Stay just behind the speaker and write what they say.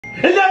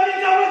Let me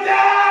know with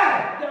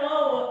that!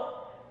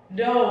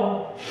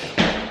 No.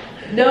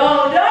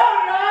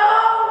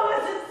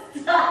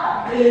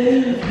 Stop.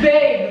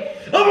 Babe.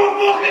 I'm a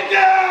fucking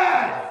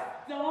dad!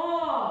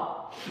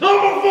 Stop. I'm a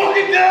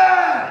fucking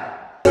dad!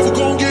 Never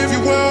gonna give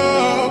you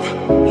up.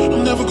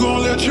 I'm never gonna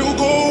let you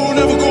go.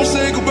 Never gonna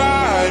say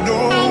goodbye,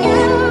 no.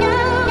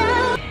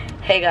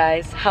 Hey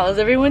guys, how's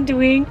everyone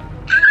doing?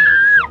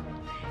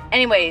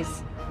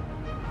 Anyways,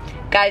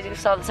 guys, you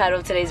saw the title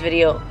of today's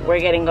video. We're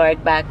getting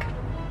Garik back.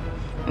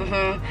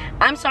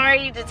 I'm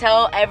sorry to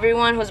tell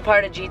everyone who's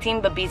part of G Team,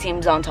 but B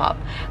Team's on top.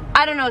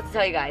 I don't know what to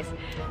tell you guys.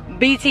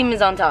 B Team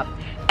is on top.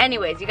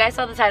 Anyways, you guys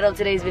saw the title of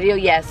today's video.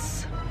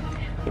 Yes,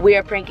 we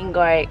are pranking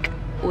Garik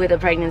with a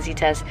pregnancy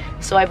test.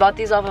 So I bought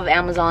these off of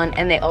Amazon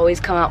and they always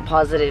come out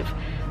positive.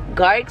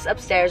 Garik's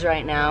upstairs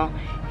right now.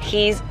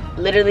 He's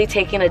literally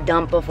taking a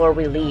dump before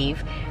we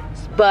leave.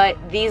 But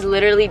these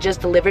literally just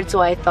delivered, so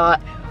I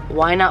thought,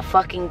 why not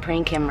fucking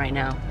prank him right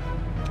now?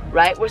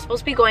 Right? We're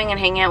supposed to be going and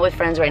hanging out with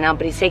friends right now,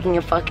 but he's taking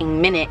a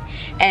fucking minute.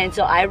 And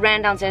so I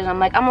ran downstairs and I'm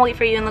like, I'm gonna wait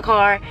for you in the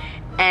car.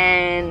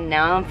 And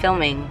now I'm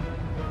filming.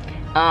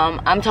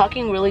 I'm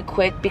talking really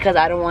quick because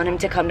I don't want him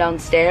to come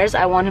downstairs.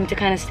 I want him to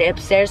kind of stay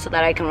upstairs so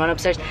that I can run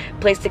upstairs,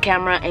 place the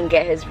camera, and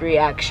get his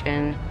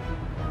reaction.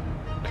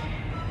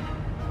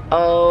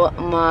 Oh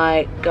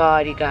my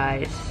god, you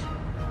guys.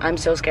 I'm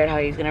so scared how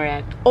he's gonna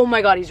react. Oh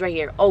my god, he's right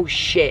here. Oh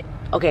shit.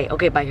 Okay,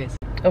 bye guys.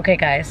 Okay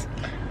guys,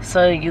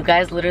 so you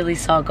guys literally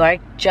saw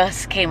Garik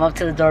just came up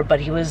to the door,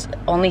 but he was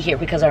only here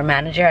because our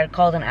manager had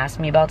called and asked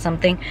me about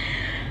something.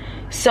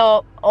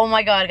 So, oh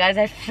my god guys,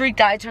 I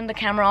freaked out. I turned the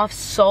camera off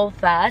so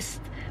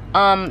fast.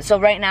 So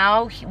right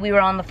now, we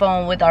were on the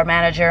phone with our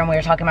manager and we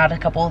were talking about a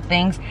couple of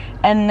things.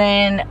 And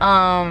then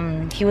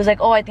he was like,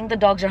 oh, I think the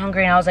dogs are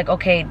hungry. And I was like,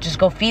 okay, just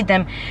go feed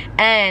them.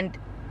 And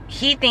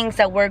he thinks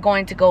that we're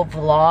going to go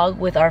vlog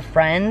with our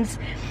friends.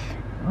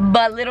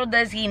 But little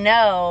does he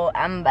know,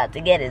 I'm about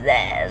to get his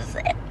ass.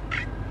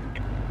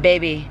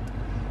 Baby,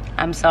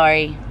 I'm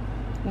sorry.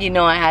 You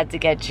know I had to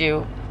get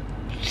you.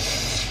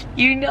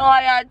 You know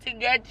I had to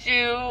get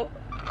you.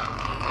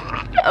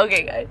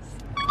 Okay, guys.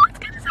 Let's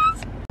get his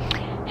ass.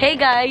 Hey,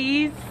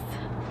 guys.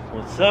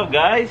 What's up,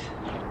 guys?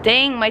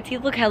 Dang, my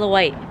teeth look hella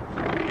white.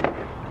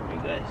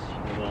 Hey,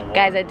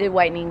 Guys, I did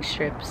whitening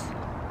strips.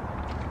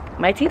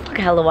 My teeth look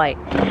hella white.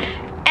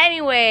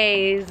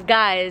 Anyways,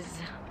 guys.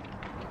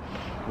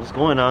 What's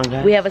going on,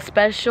 guys? We have a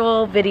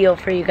special video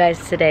for you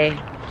guys today.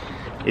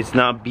 It's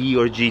not B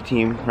or G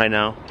Team right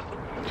now.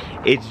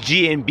 It's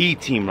G and B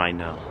Team right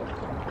now.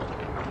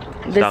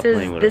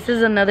 This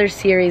is another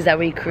series that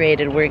we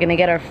created. We're gonna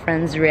get our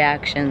friends'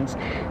 reactions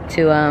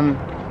to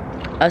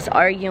us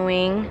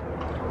arguing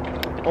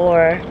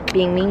or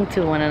being mean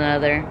to one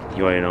another.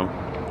 You already know.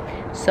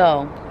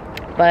 So,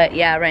 but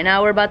yeah, right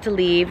now we're about to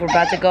leave. We're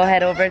about to go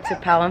head over to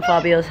Pao and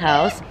Fabio's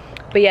house.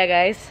 But yeah,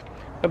 guys,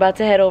 we're about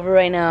to head over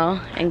right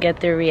now and get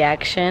their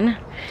reaction.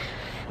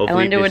 Hopefully I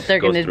wonder what they're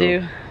gonna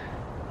through. do.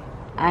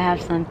 I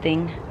have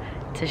something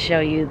to show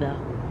you though.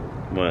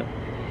 What?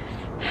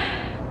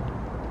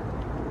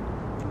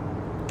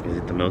 Is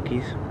it the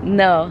Milkies?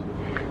 No.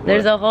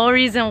 There's What? a whole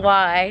reason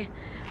why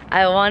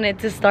I wanted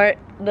to start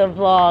the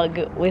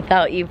vlog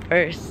without you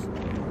first.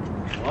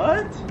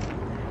 What?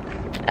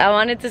 I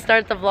wanted to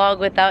start the vlog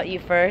without you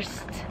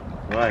first.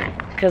 Why?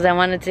 Because I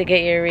wanted to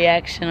get your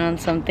reaction on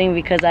something,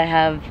 because I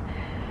have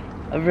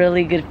a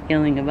really good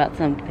feeling about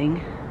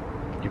something.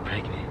 You're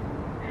pregnant.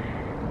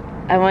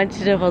 I want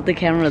you to hold the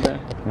camera though.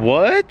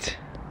 What?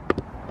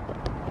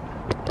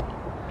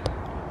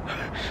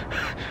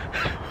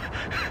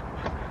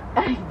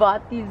 I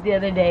bought these the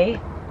other day.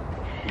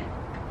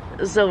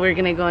 So we're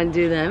gonna go and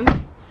do them.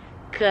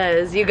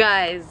 Cause you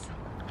guys,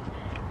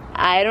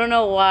 I don't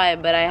know why,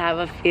 but I have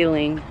a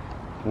feeling.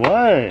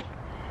 What?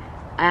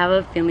 I have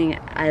a feeling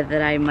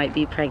that I might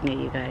be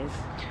pregnant, you guys.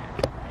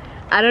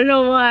 I don't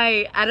know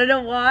why. I don't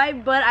know why,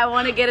 but I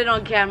want to get it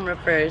on camera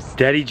first.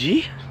 Daddy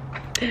G?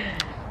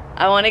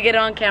 I want to get it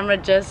on camera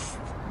just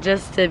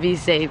to be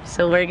safe.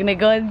 So we're gonna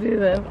go and do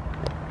them.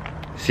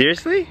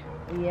 Seriously?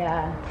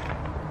 Yeah.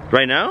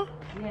 Right now?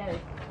 Yes.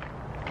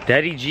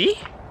 Daddy G?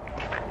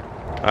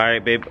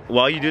 Alright, babe.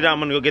 While you do that, I'm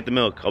gonna go get the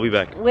milk. I'll be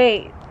back.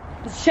 Wait.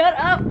 Shut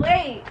up.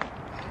 Wait.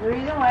 The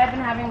reason why I've been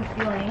having a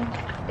feeling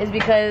is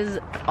because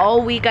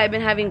all week I've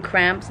been having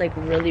cramps, like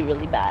really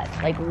bad.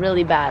 Like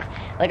really bad.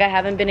 Like I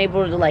haven't been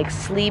able to like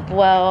sleep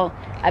well.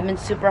 I've been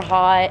super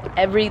hot.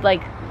 Every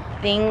like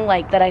thing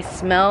like that I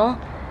smell,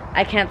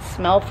 I can't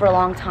smell for a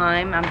long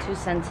time. I'm too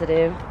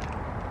sensitive.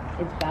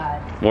 It's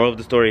bad. Moral of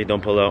the story,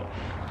 don't pull out.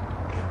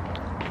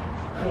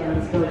 Yeah,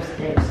 let's go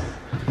upstairs.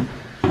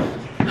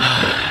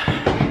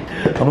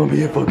 I'm gonna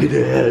be a fucking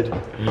dad.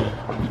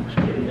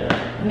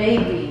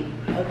 Maybe.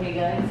 Okay,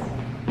 guys.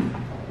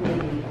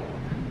 Maybe.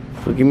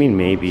 What do you mean,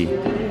 maybe?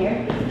 Should we do it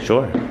here?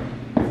 Sure.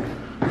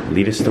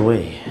 Lead us the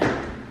way.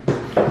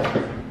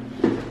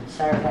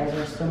 Sorry, guys.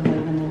 We're still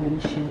moving in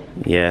and shit.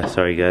 Yeah,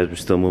 sorry guys, we're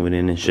still moving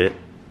in and shit.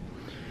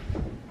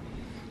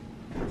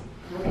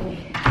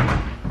 Okay.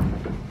 Are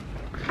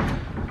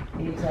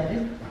you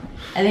excited?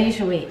 I think you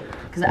should wait.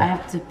 because I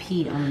have to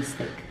pee on the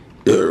stick.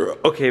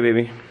 Okay,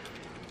 baby.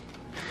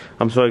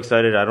 I'm so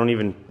excited. I don't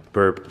even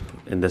burp,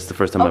 and that's the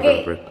first time I've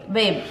ever burped.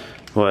 Babe.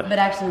 What? But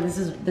actually, this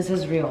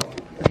is real.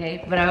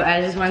 Okay, but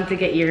I just wanted to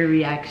get your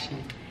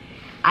reaction.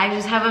 I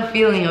just have a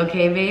feeling,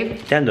 okay, babe?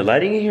 Damn, the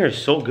lighting in here is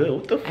so good.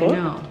 What the fuck? I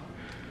know.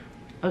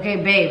 Okay,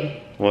 babe.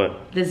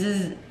 What? This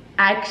is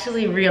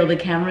actually real. The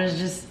camera's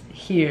just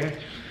here.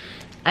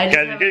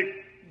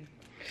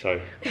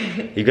 Sorry.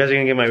 You guys are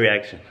gonna get my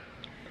reaction.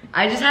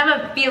 I just have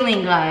a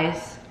feeling,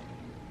 guys.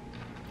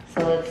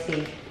 So let's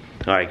see.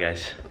 Alright,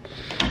 guys.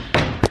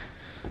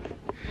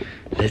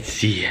 Let's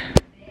see.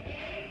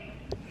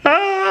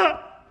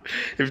 Ah!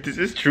 If this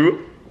is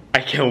true, I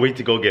can't wait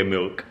to go get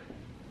milk.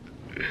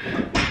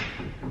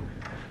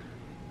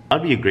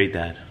 I'd be a great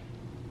dad.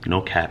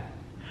 No cap.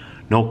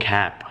 No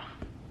cap.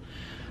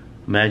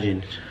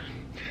 Imagine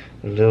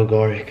a little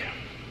Gorik.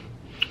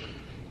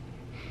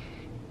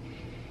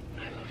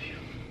 I love you.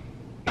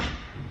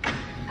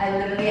 I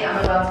literally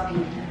am about to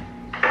pee.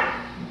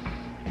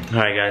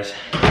 Alright, guys.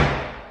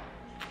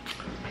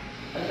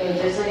 Okay,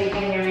 just so you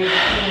can hear me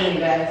peeing,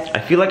 guys. I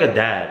feel like a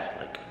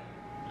dad.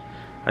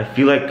 I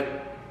feel like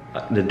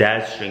the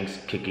dad strength's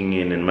kicking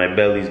in and my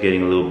belly's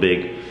getting a little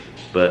big,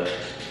 but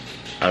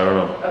I don't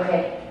know.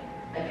 Okay,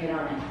 I peed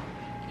on it.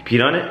 You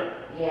peed on it?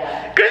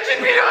 Yeah.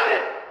 Christian peed on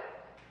it!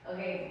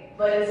 Okay,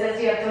 but it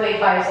says you have to wait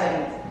 5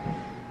 seconds.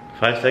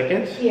 5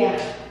 seconds? Yeah.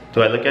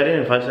 Do I look at it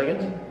in 5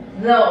 seconds?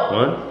 No.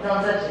 1?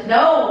 Don't touch it.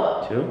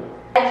 No! 2?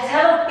 I just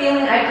have a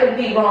feeling I could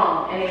be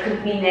wrong and it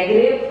could be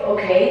negative,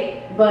 okay?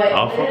 But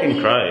I'll fucking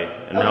cry.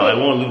 And now I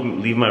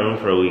won't leave my room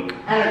for a week.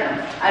 I don't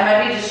know. I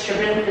might be just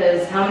tripping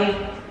because how many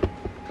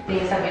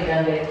things have we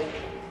done, babe?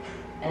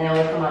 And then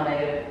we come out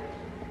negative.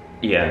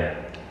 Yeah.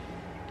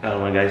 I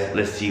don't know, guys.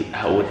 Let's see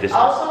what this is.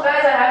 Also,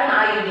 guys, I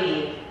have an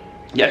IUD.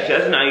 Yeah, she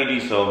has an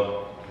IUD,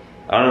 so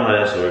I don't know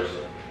how that works.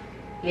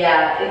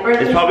 Yeah,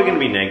 it's probably gonna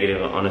be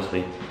negative,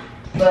 honestly.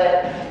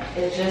 But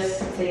it's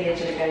just to get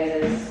you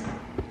guys'.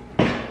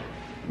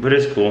 But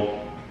it's cool.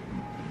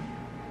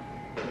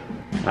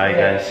 Alright,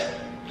 guys.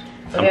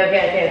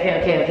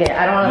 Okay.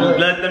 I don't want to look.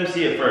 Let them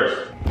see it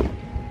first.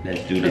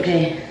 Let's do this.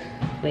 Okay.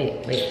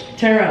 Wait.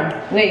 Turn around.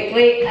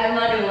 Wait. I'm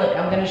not gonna look.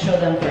 I'm gonna show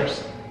them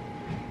first.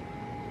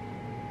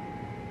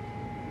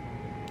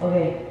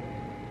 Okay.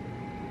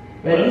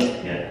 Ready?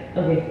 Yeah.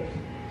 Okay.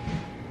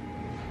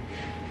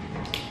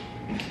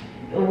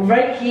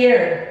 Right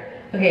here.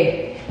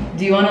 Okay.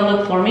 Do you want to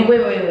look for me?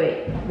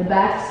 Wait. The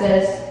back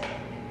says.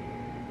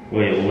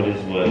 Wait, what is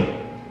what?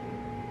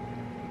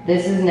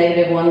 This is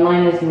negative. 1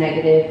 line is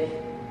negative.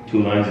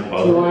 2 lines is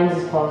positive? 2 lines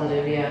is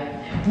positive,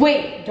 yeah.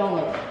 Wait, don't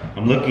look.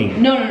 I'm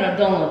looking. No,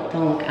 don't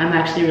look. I'm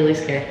actually really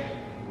scared.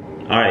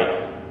 Alright,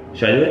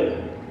 should I do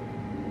it?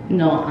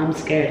 No, I'm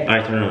scared.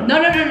 Alright, turn around. No,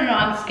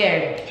 I'm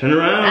scared. Turn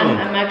around.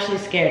 I'm actually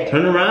scared.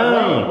 Turn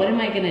around. What am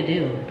I gonna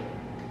do?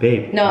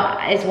 Babe. No,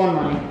 it's 1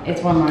 line.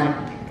 It's 1 line.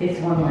 It's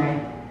 1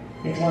 line.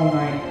 It's 1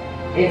 line.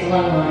 It's 1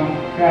 line,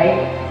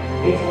 right?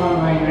 It's 1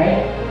 line,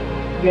 right?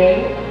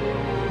 Babe?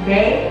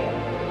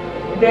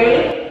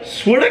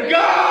 Swear to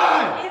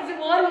God! It's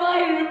 1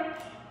 line.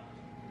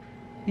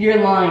 You're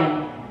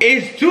lying.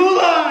 It's 2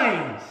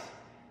 lines!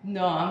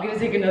 No, I'm gonna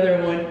take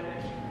another one.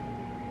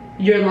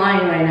 You're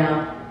lying right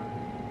now.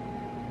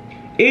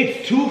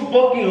 It's 2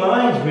 fucking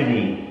lines,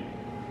 Brittany.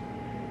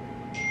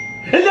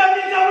 And that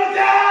means I'm a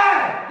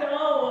dad!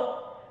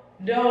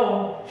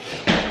 No.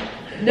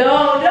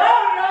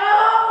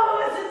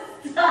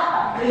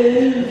 Stop.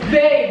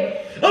 Babe.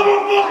 I'm a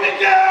fucking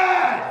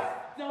dad!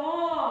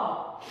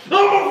 Stop.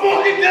 I'm a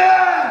fucking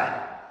dad!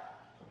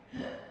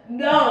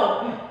 No.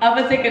 I'm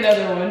gonna take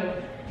another one.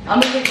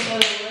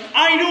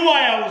 I knew why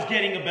I was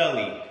getting a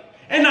belly.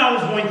 And I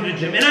was going to the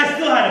gym and I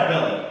still had a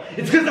belly.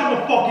 It's because I'm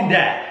a fucking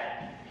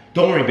dad.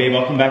 Don't worry, babe.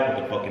 I'll come back with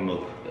the fucking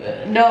milk.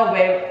 No,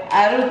 babe.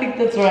 I don't think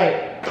that's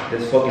right.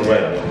 That's fucking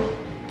right, bro.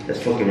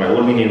 That's fucking right.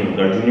 What are we naming him?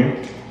 Gar Jr.?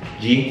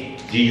 G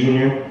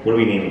Jr.? What are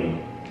we naming him?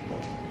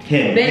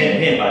 Him,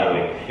 by the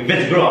way. If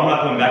it's a girl, I'm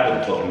not coming back with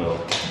the fucking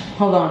milk.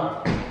 Hold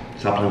on.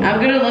 Stop playing. I'm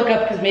gonna look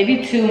up because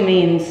maybe 2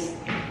 means.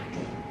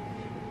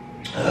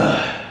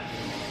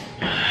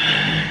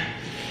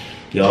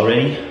 Y'all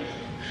ready?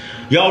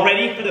 Y'all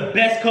ready for the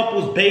best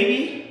couples,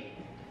 baby?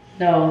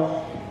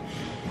 No.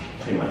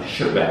 Take my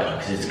shirt back on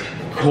because it's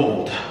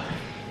cold.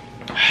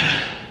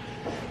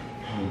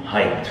 I'm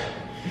hyped.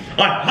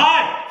 I'm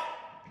hyped!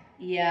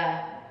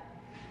 Yeah.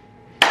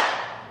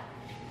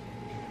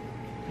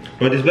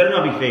 But this better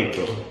not be fake,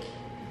 bro.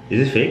 Is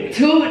this fake?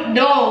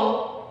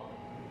 No.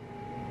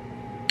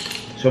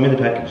 Show me the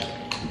package.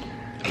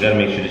 I gotta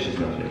make sure this shit's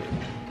not fake.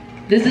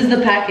 This is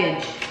the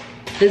package.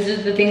 This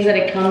is the things that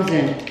it comes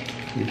in.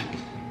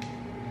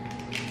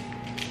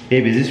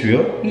 Babe, is this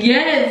real?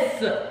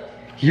 Yes.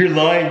 You're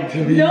lying to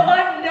me. No,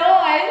 I'm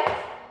not.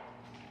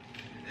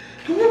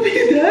 I'm gonna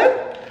be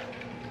that.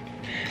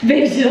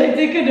 Babe, should I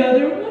take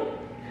another one?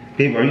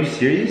 Babe, are you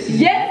serious?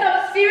 Yes,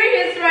 I'm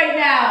serious right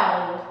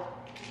now.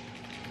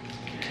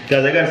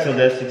 Guys, I gotta sell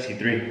that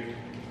 63.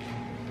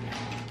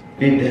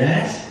 Babe, that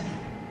ass?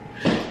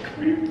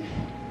 Come here.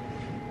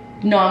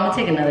 No, I'm gonna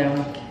take another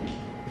one.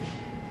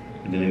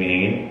 You're gonna leave me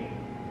hanging?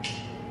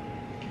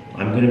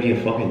 I'm gonna be a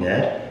fucking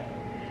dad?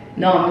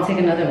 No, I'm gonna take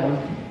another one.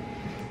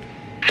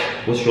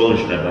 What stroller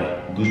should I buy?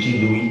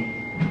 Gucci, Louis?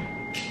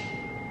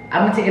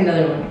 I'm gonna take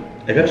another one.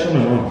 I gotta show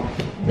my mom.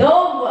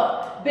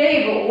 No,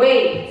 babe,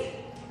 wait.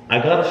 I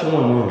gotta show my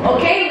mom.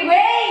 Okay, wait.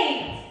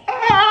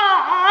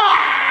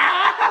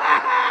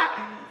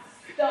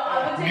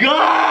 Stop.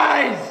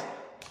 Guys!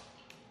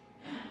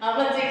 I'm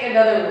gonna take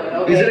another one,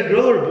 okay? Is it a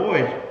girl or a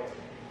boy?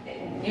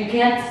 You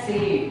can't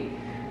see.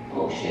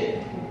 Oh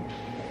shit.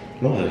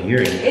 No, the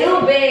hearing.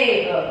 Ew,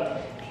 babe.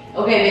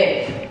 Okay,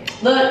 babe.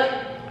 Look.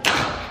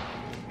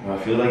 I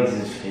feel like this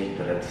is fake,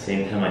 but at the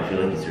same time I feel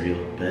like it's real.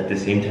 But at the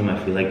same time I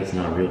feel like it's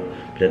not real.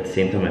 But at the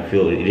same time I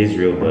feel it is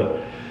real,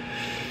 but...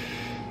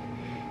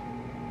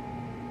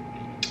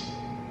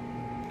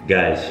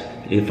 Guys,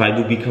 if I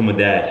do become a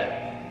dad,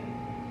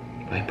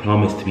 I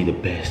promise to be the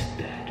best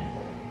dad.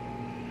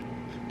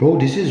 Bro,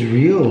 this is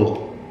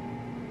real.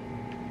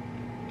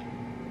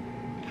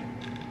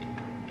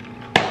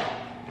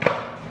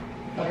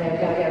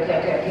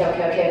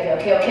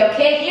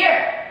 Okay, here.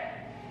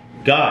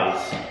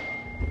 Guys,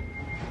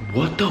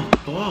 what the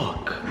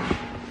fuck?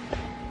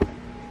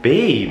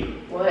 Babe,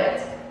 What?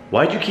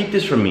 why'd you keep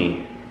this from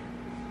me?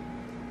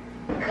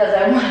 Because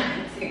I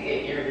wanted to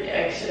get your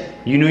reaction.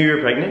 You knew you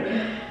were pregnant?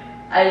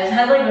 I just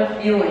had like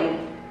a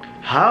feeling.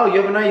 How?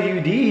 You have an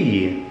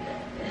IUD.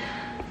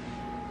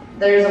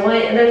 There's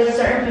a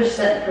certain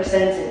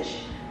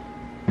percentage.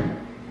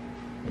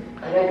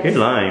 You're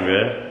lying,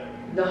 bruh.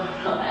 No,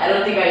 I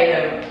don't think I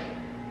am.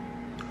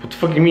 What the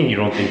fuck do you mean you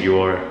don't think you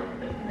are?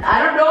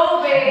 I don't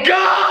know, babe.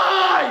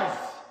 Guys!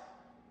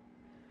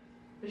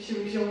 Should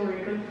we show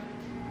Marika?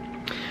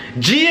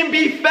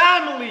 GMB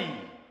family!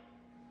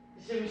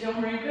 Should we show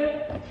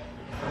Marika?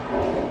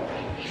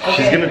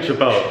 She's gonna trip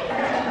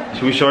out.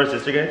 Should we show our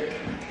sister, guys?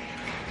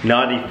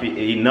 Not if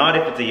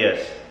it's a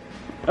yes.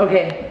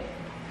 Okay.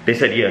 They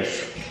said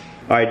yes.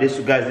 Alright, this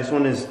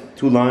one is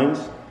 2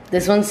 lines.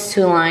 This one's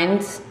 2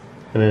 lines.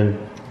 And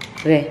then,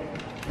 Okay.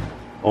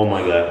 oh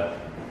my god.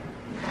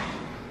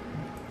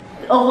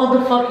 Oh,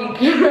 hold the fucking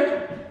camera.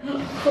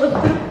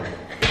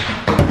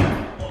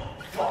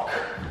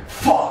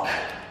 Fuck!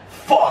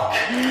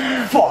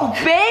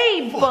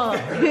 Babe!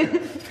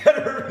 That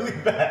hurt really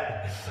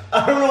bad.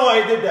 I don't know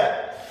why I did that.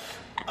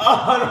 I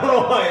don't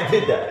know why I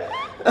did that.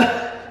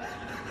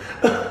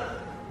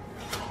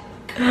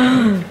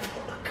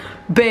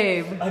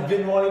 Babe. I've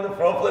been wanting to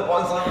front flip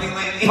on something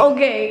lately.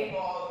 Okay.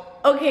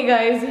 Okay,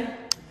 guys.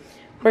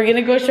 We're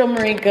gonna go show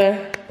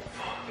Marika.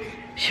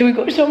 Should we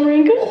go show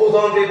Marika? Hold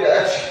on, babe.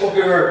 That actually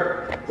fucking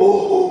hurt.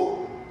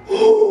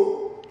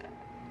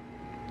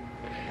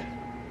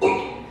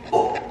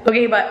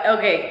 Okay, but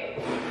okay.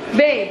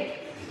 Babe.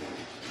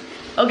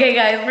 Okay,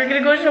 guys, we're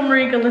gonna go show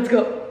Marika. Let's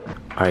go.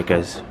 Alright,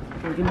 guys.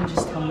 We're gonna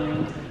just tell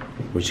Marika.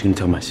 We're just gonna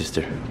tell my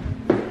sister.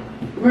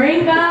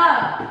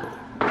 Marika!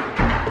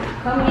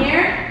 Come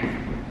here.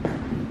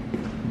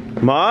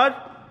 Maud?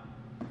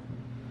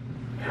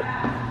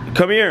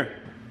 Come here.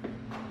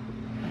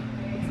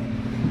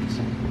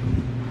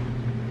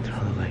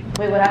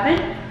 Wait, what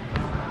happened?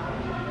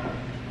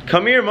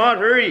 Come here, Maud,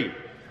 hurry.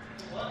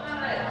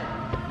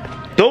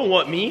 Don't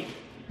what me?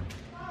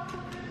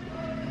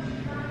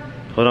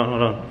 Hold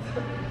on.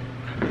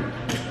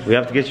 We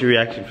have to get your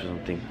reaction for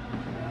something.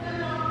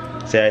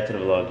 Say hi to the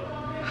vlog.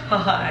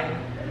 Hi.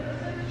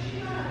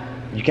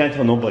 You can't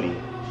tell nobody.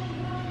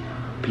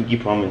 Pinky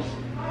promise.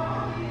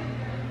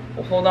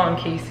 Hold on,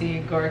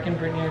 Casey. Garrick and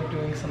Brittany are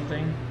doing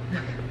something.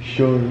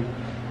 Sure.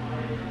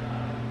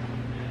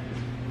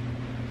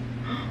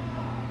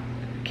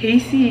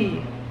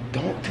 Casey!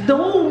 Don't.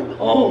 No!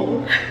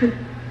 Oh!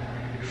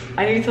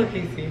 I need to tell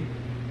Casey.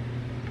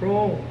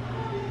 Bro.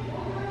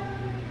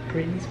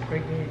 Brittany's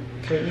pregnant.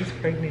 Brittany's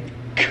pregnant.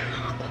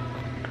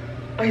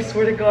 I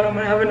swear to God, I'm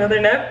gonna have another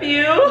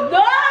nephew!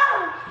 No!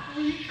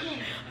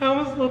 I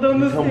almost fell down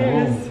the Tell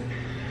stairs. Mom.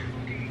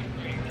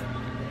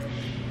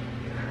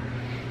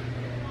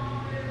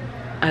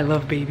 I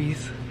love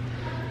babies.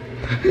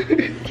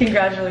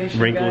 Congratulations,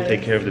 Wrinkle will guys.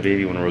 take care of the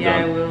baby when we're Yeah,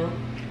 I gone. will.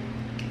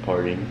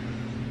 Partying.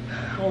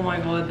 Oh my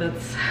God,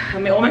 that's... I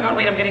mean, oh my God,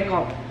 wait, I'm getting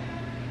called.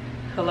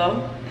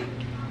 Hello?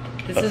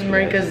 This is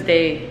Marika's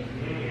day.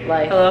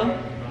 Life. Hello?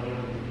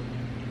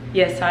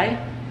 Yes, hi?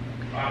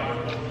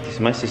 This is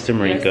my sister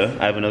Marika. Yes.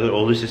 I have another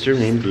older sister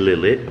named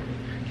Lilith,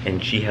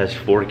 and she has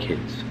 4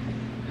 kids.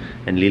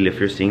 And Lilith, if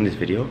you're seeing this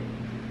video,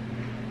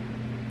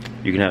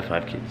 you can have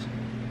 5 kids.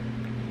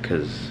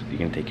 Because you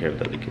can take care of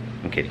the other kid.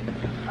 I'm kidding.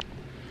 Okay.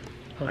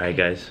 Alright,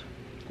 guys.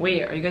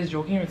 Wait, are you guys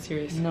joking or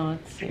serious? No,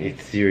 it's serious.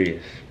 It's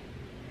serious.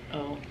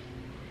 Oh.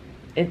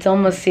 It's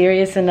almost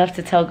serious enough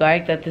to tell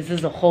Garrick that this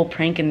is a whole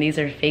prank and these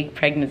are fake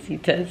pregnancy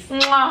tests.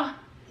 Mwah.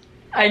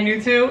 I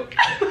knew too.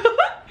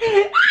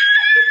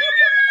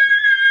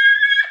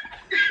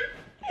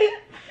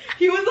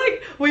 He was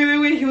like,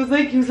 wait. He was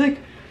like,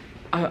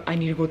 I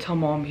need to go tell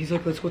mom. He's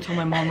like, let's go tell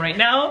my mom right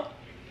now.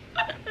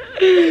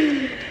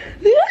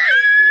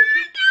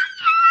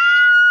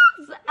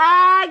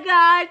 I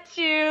got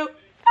you.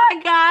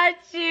 I got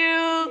You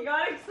you.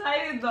 got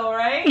excited though,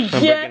 right?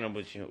 I'm Yeah. breaking up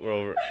with you. We're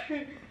over.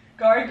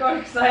 Garg got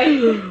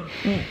excited.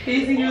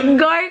 Casey, he was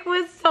Garg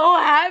was so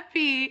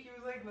happy.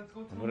 like, let's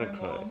go tell I'm my gonna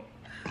cry. mom.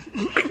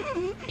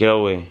 Get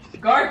away.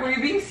 Garg, were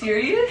you being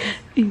serious?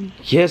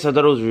 Yes, I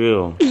thought it was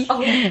real.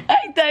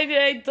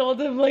 I told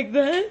him like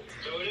that.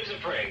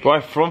 Bro, I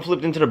front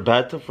flipped into the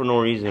bathtub for no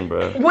reason,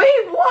 bro.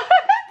 Wait, what?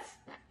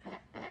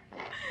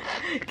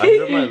 I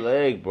hurt my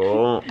leg,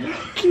 bro.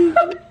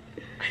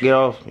 Get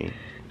off me.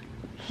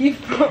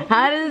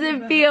 How does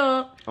it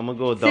feel I'm gonna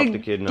go adopt the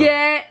kid now.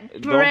 get Don't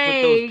put those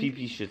pranked?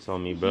 pee-pee shits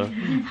on me, bro.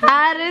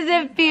 How does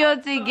it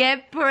feel to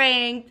get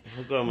pranked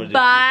Look what I'm gonna do.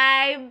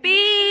 by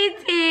B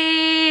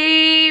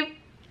Team?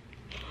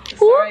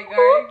 Sorry,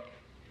 Garg.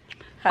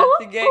 Had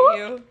to get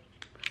you.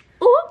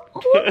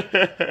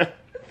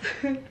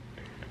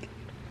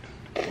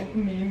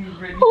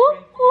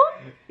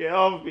 Get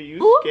off me,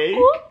 you skate.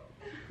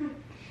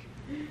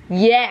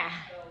 Yeah.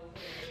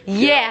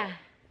 Yeah.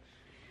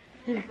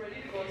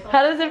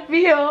 How does it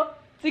feel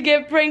to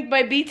get pranked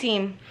by B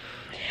Team?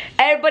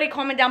 Everybody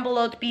comment down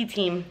below, it's B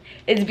Team.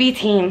 It's B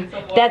Team.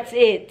 That's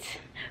it.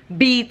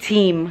 B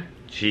Team.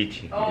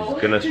 G-Team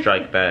is gonna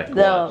strike back.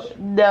 No, Watch.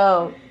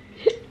 no.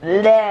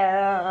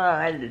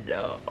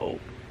 No.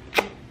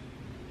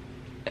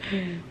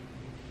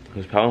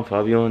 Was Pal and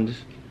Fabio on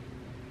this?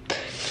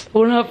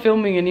 We're not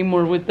filming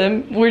anymore with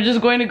them. We're just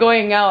going to go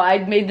hang out. I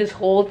made this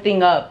whole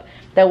thing up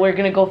that we're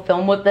gonna go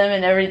film with them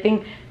and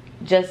everything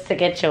just to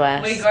get your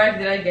ass. Wait, Garg,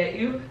 did I get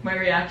you? My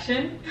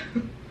reaction?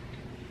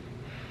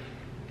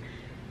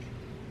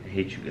 I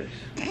hate you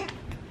guys.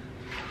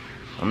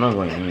 I'm not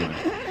going anywhere.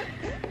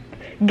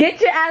 Get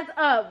your ass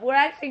up. We're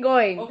actually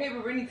going. Okay,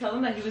 but Brittany, tell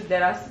him that he was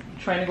dead ass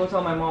trying to go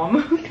tell my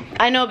mom.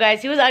 I know,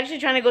 guys. He was actually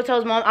trying to go tell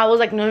his mom. I was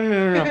like, no.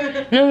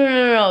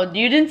 No.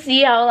 You didn't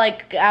see how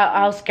like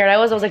how scared I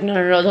was. I was like, no.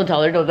 Don't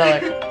tell her. Don't tell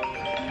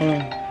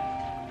her.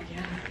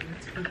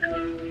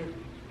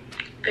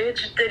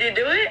 Bitch, did you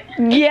do it?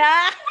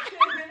 Yeah.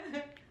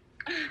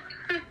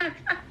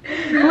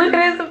 Look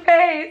at his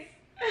face.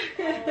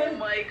 Oh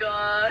my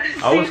god.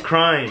 I was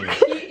crying.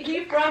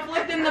 he front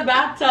flipped in the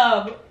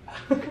bathtub.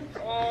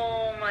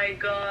 Oh my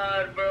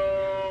god,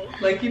 bro.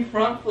 Like he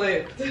front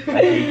flipped. I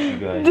hate you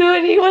guys.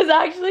 Dude, he was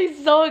actually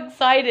so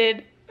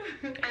excited.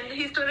 And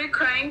he started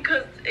crying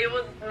because it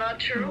was not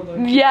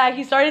true. Yeah,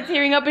 he started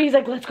tearing up and he's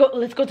like, let's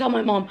go tell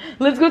my mom.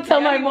 Let's go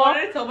tell my He mom.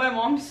 wanted to tell my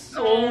mom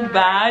so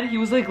bad. He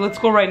was like, let's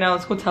go right now.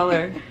 Let's go tell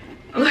her.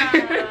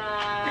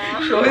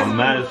 Aww. Show his I'm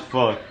mad as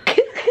fuck.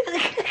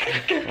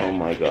 Oh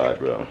my god,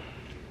 bro.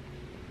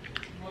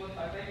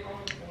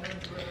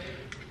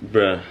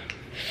 Bruh.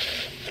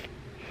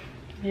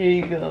 Here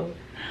you go.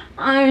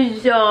 I'm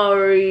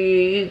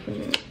sorry.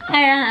 I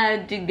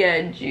had to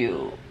get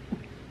you.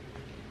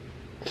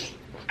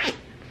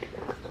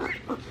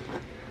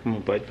 I'm gonna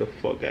bite the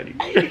fuck out of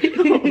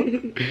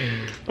you.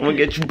 I'm gonna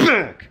get you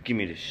back. Give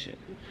me this shit.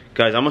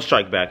 Guys, I'm gonna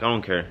strike back. I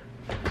don't care.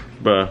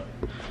 Bruh.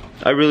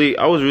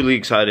 I was really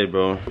excited,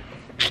 bro.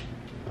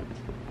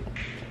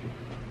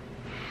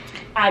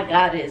 I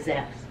got his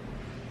ass.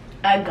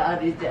 I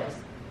got his ass.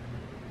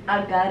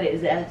 I got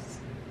his ass.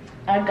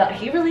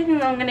 He really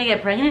thinks I'm gonna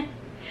get pregnant?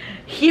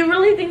 He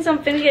really thinks I'm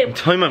finna I'm get...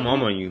 telling my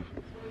mom on you.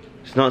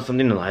 It's not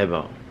something to lie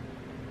about.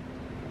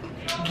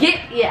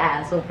 Get your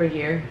ass over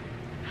here.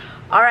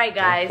 Alright,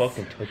 guys. Don't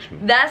fucking touch me.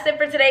 That's it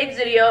for today's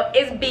video.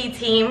 It's B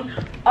Team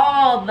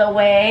all the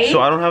way.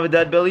 So I don't have a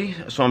dad belly,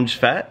 so I'm just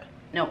fat?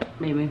 No,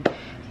 maybe.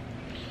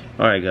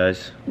 Alright,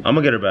 guys. I'm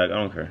gonna get her back. I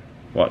don't care.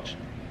 Watch.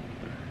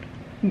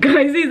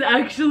 Guys, he's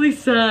actually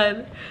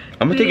sad.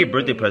 I'm gonna take your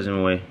birthday present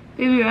away.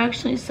 Baby, you're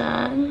actually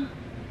sad.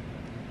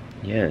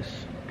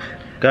 Yes.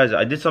 Guys,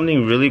 I did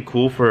something really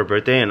cool for her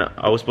birthday, and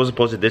I was supposed to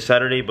post it this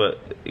Saturday, but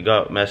it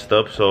got messed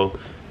up. So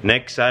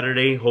next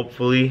Saturday,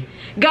 hopefully.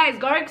 Guys,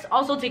 Garg's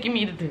also taking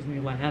me to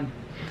Disneyland.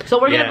 So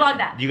we're gonna vlog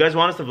that. Do you guys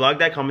want us to vlog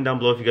that? Comment down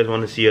below if you guys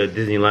want to see a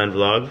Disneyland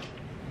vlog.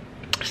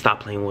 Stop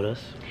playing with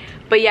us.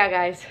 But yeah,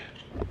 guys,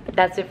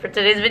 that's it for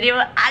today's video.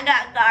 I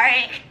got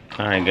Garg.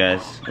 Alright,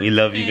 guys. We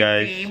love you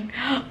guys. G-Team.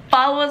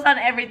 Follow us on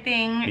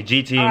everything. Your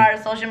G-Team.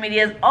 Our social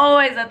media is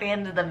always at the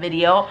end of the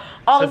video.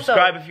 Also,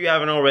 Subscribe if you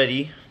haven't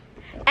already.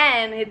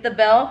 and hit the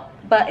bell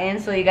button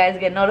so you guys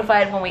get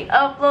notified when we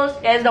upload.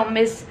 You guys don't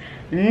miss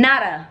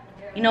nada.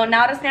 You know what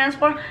nada stands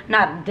for?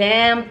 Not a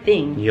damn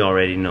thing. You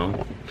already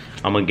know.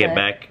 I'm gonna get Okay.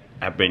 back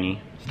at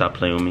Brittany. Stop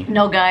playing with me.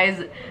 No,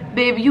 guys.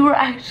 Babe, you were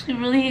actually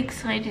really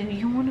excited.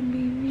 You want to be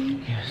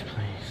me? Yes,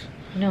 please.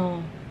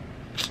 No.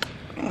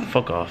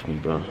 Fuck off me,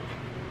 bro.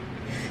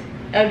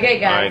 Okay,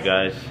 guys. Alright,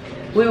 guys.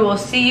 We will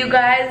see you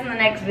guys in the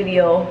next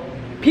video.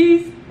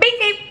 Peace.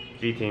 B-Team.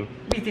 G-Team.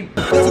 B-Team.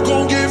 Never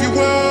gonna give you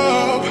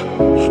up.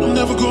 I'm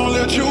never gonna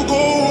let you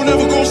go.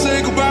 Never gonna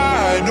say goodbye.